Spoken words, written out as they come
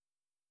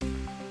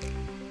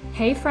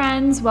Hey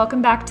friends, welcome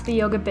back to the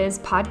Yoga Biz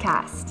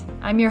podcast.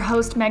 I'm your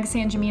host, Meg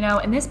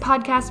Sanjamino, and this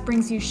podcast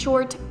brings you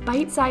short,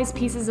 bite-sized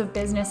pieces of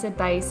business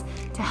advice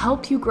to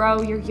help you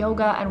grow your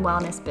yoga and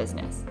wellness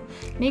business.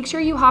 Make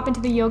sure you hop into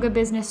the Yoga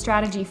Business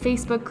Strategy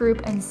Facebook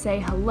group and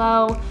say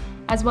hello,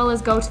 as well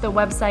as go to the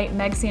website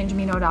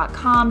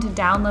megsanjamino.com to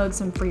download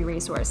some free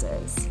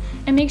resources.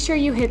 And make sure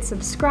you hit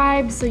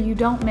subscribe so you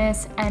don't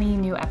miss any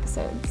new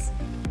episodes.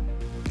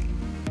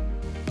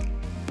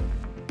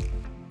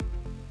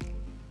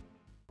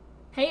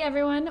 Hey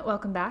everyone,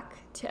 welcome back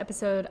to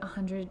episode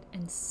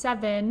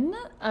 107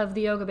 of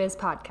the Yoga Biz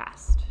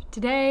podcast.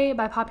 Today,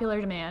 by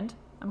popular demand,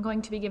 I'm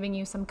going to be giving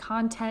you some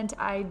content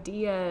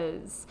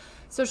ideas,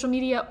 social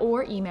media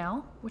or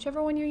email,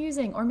 whichever one you're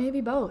using, or maybe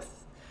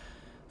both,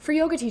 for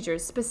yoga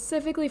teachers,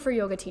 specifically for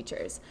yoga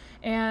teachers.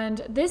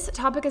 And this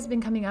topic has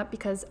been coming up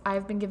because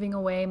I've been giving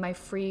away my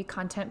free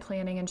content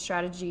planning and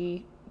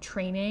strategy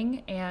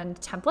training and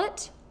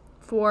template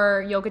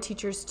for yoga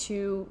teachers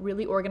to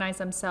really organize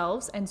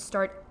themselves and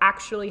start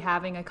actually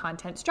having a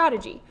content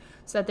strategy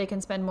so that they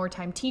can spend more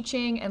time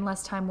teaching and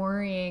less time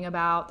worrying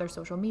about their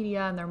social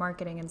media and their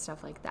marketing and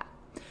stuff like that.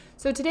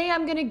 So today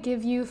I'm going to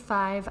give you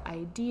 5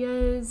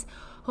 ideas.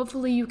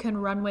 Hopefully you can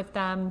run with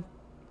them,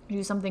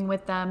 do something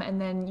with them,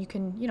 and then you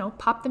can,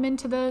 pop them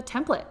into the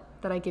template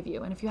that I give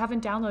you. And if you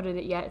haven't downloaded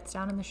it yet, it's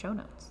down in the show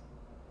notes.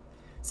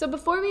 So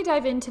before we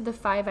dive into the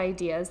 5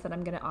 ideas that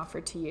I'm going to offer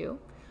to you,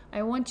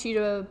 I want you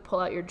to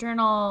pull out your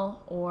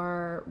journal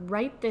or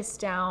write this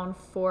down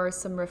for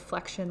some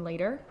reflection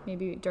later,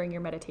 maybe during your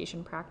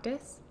meditation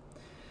practice.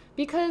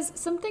 Because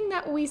something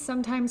that we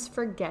sometimes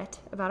forget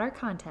about our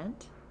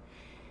content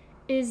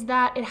is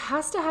that it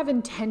has to have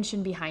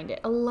intention behind it.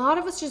 A lot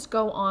of us just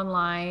go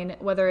online,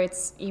 whether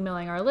it's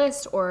emailing our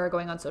list or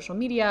going on social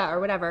media or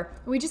whatever,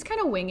 we just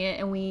kind of wing it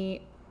and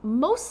we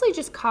mostly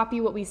just copy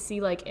what we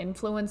see like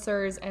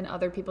influencers and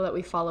other people that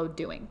we follow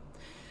doing.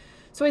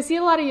 So I see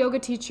a lot of yoga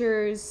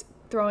teachers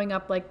throwing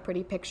up like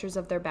pretty pictures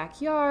of their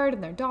backyard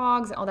and their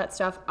dogs and all that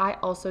stuff. I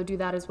also do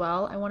that as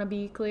well, I want to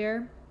be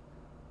clear.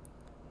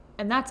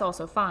 And that's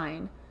also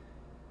fine.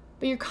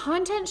 But your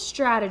content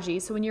strategy,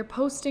 so when you're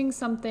posting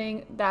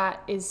something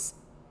that is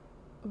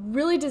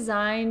really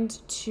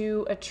designed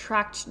to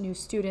attract new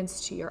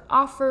students to your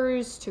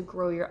offers, to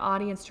grow your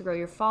audience, to grow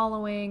your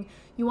following,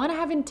 you want to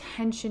have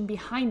intention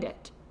behind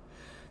it.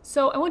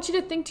 So I want you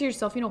to think to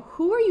yourself,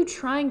 who are you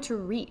trying to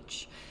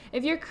reach?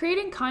 If you're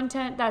creating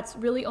content that's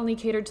really only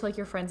catered to like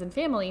your friends and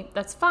family,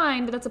 that's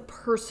fine, but that's a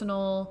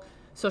personal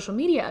social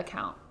media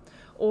account.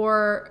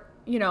 Or,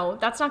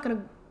 that's not going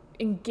to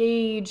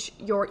engage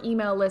your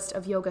email list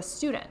of yoga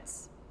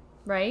students,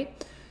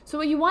 right? So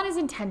what you want is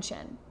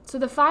intention. So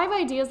the 5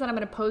 ideas that I'm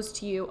going to pose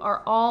to you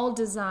are all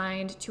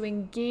designed to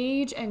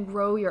engage and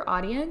grow your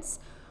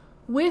audience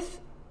with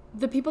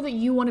the people that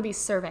you want to be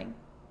serving.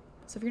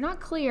 So if you're not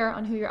clear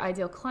on who your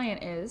ideal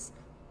client is,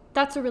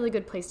 that's a really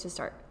good place to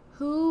start.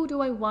 Who do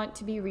I want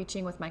to be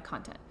reaching with my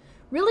content?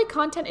 Really,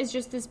 content is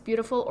just this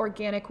beautiful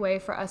organic way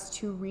for us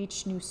to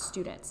reach new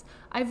students.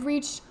 I've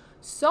reached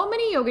so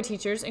many yoga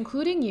teachers,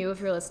 including you if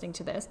you're listening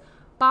to this,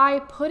 by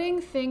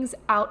putting things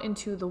out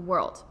into the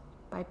world,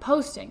 by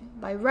posting,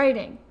 by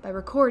writing, by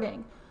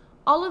recording.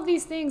 All of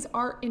these things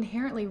are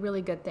inherently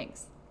really good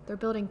things. They're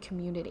building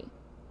community.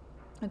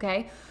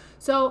 Okay?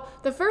 So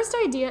the first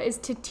idea is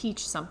to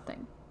teach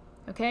something.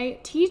 Okay?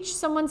 Teach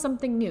someone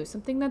something new,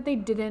 something that they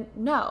didn't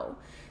know.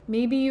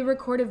 Maybe you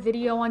record a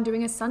video on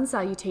doing a sun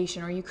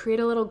salutation, or you create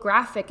a little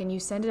graphic and you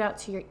send it out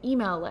to your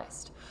email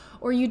list.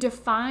 Or you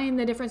define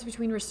the difference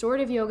between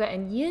restorative yoga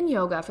and yin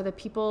yoga for the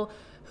people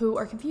who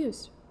are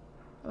confused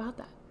about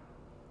that.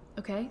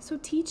 Okay? So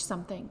teach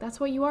something. That's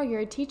what you are.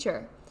 You're a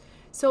teacher.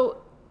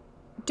 So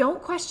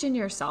don't question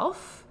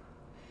yourself.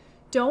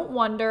 Don't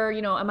wonder,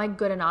 am I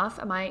good enough?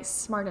 Am I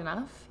smart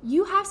enough?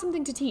 You have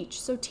something to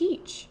teach, so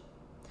teach.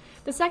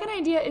 The second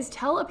idea is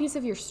tell a piece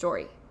of your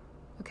story,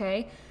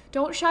 okay?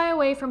 Don't shy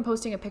away from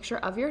posting a picture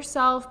of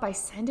yourself by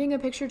sending a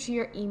picture to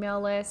your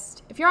email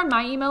list. If you're on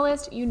my email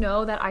list, you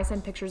know that I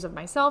send pictures of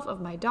myself,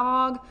 of my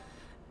dog,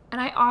 and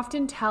I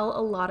often tell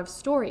a lot of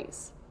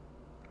stories.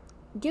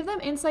 Give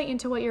them insight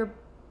into what your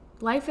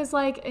life is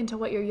like, into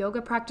what your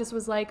yoga practice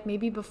was like,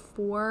 maybe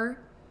before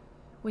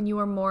when you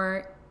were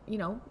more,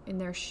 in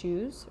their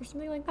shoes or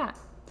something like that.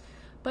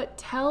 But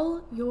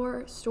tell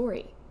your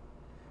story.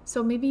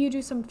 So maybe you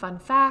do some fun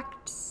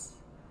facts,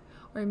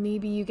 or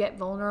maybe you get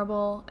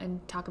vulnerable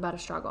and talk about a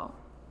struggle.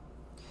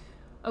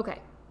 Okay,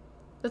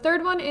 the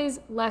third one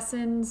is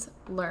lessons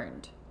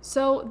learned.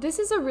 So this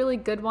is a really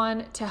good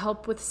one to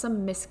help with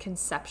some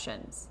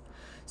misconceptions.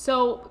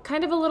 So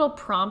kind of a little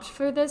prompt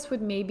for this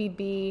would maybe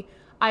be,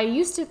 I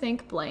used to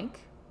think blank,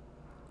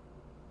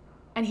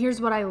 and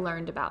here's what I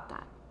learned about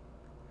that.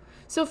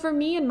 So for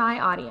me and my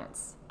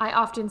audience, I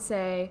often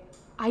say,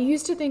 I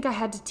used to think I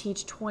had to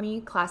teach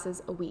 20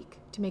 classes a week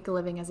to make a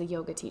living as a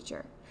yoga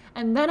teacher.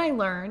 And then I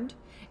learned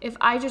if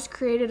I just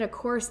created a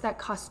course that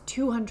cost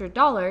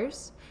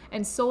 $200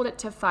 and sold it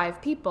to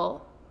 5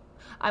 people,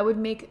 I would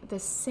make the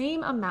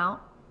same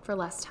amount for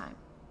less time.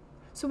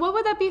 So what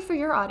would that be for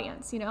your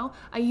audience?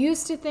 I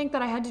used to think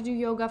that I had to do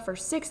yoga for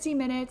 60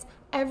 minutes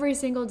every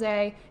single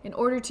day in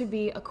order to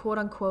be a quote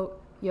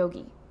unquote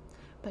yogi.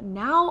 But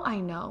now I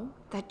know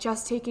that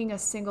just taking a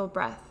single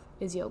breath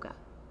is yoga.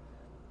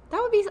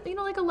 That would be,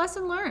 like a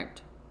lesson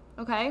learned,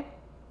 okay?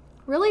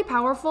 Really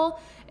powerful,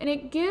 and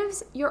it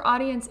gives your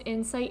audience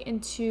insight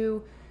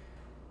into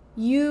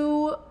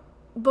you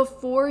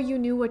before you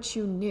knew what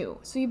you knew.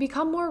 So you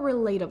become more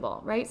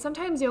relatable, right?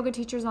 Sometimes yoga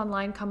teachers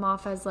online come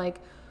off as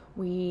like,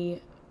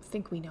 we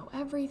think we know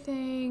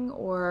everything,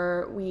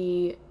 or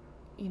we,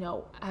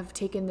 have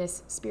taken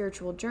this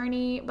spiritual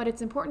journey, but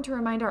it's important to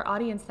remind our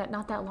audience that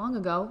not that long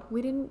ago,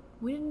 we didn't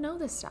know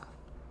this stuff,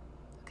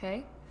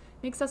 okay?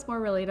 Makes us more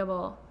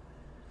relatable.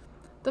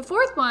 The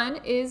fourth one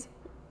is,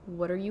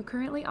 what are you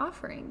currently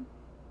offering?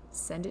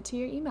 Send it to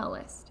your email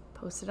list.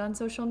 Post it on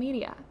social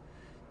media.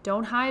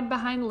 Don't hide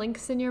behind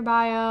links in your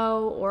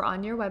bio or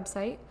on your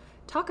website.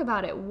 Talk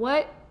about it.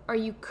 What are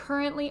you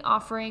currently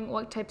offering?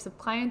 What types of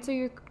clients are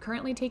you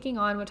currently taking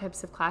on? What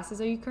types of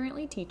classes are you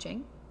currently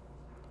teaching?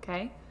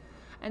 Okay.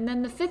 And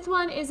then the fifth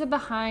one is a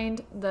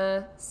behind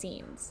the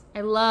scenes.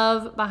 I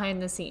love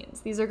behind the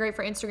scenes. These are great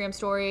for Instagram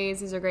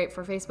stories. These are great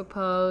for Facebook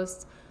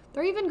posts.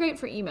 They're even great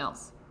for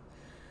emails.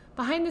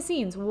 Behind the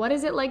scenes, what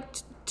is it like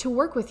to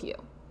work with you?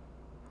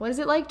 What is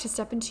it like to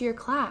step into your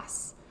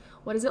class?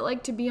 What is it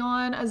like to be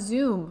on a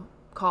Zoom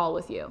call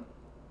with you?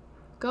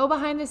 Go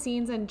behind the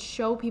scenes and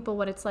show people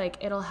what it's like.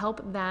 It'll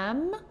help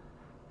them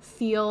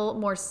feel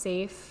more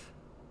safe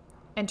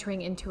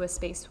entering into a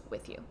space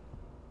with you.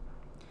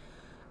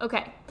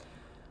 Okay,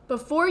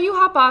 before you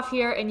hop off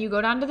here and you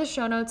go down to the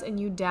show notes and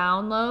you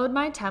download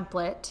my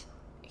template,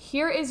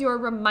 here is your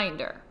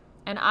reminder.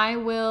 And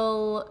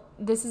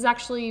this is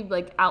actually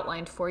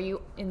outlined for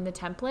you in the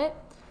template,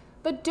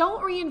 but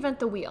don't reinvent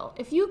the wheel.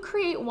 If you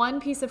create one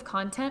piece of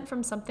content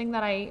from something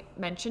that I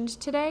mentioned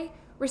today,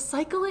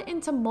 recycle it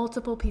into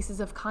multiple pieces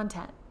of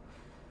content.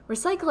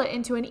 Recycle it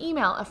into an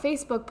email, a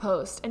Facebook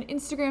post, an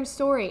Instagram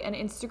story, an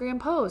Instagram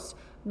post,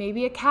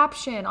 maybe a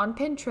caption on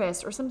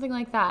Pinterest or something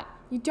like that.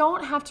 You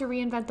don't have to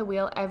reinvent the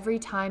wheel every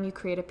time you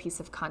create a piece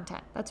of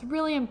content. That's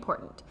really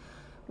important.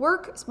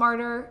 Work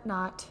smarter,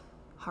 not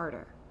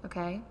harder,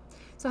 okay?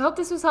 So I hope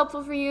this was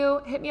helpful for you.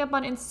 Hit me up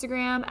on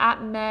Instagram at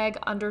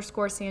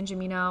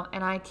Meg_Sangemino,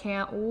 and I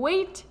can't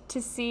wait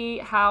to see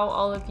how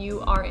all of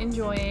you are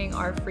enjoying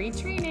our free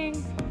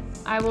training.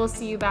 I will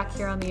see you back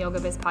here on the Yoga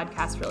Biz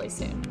podcast really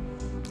soon.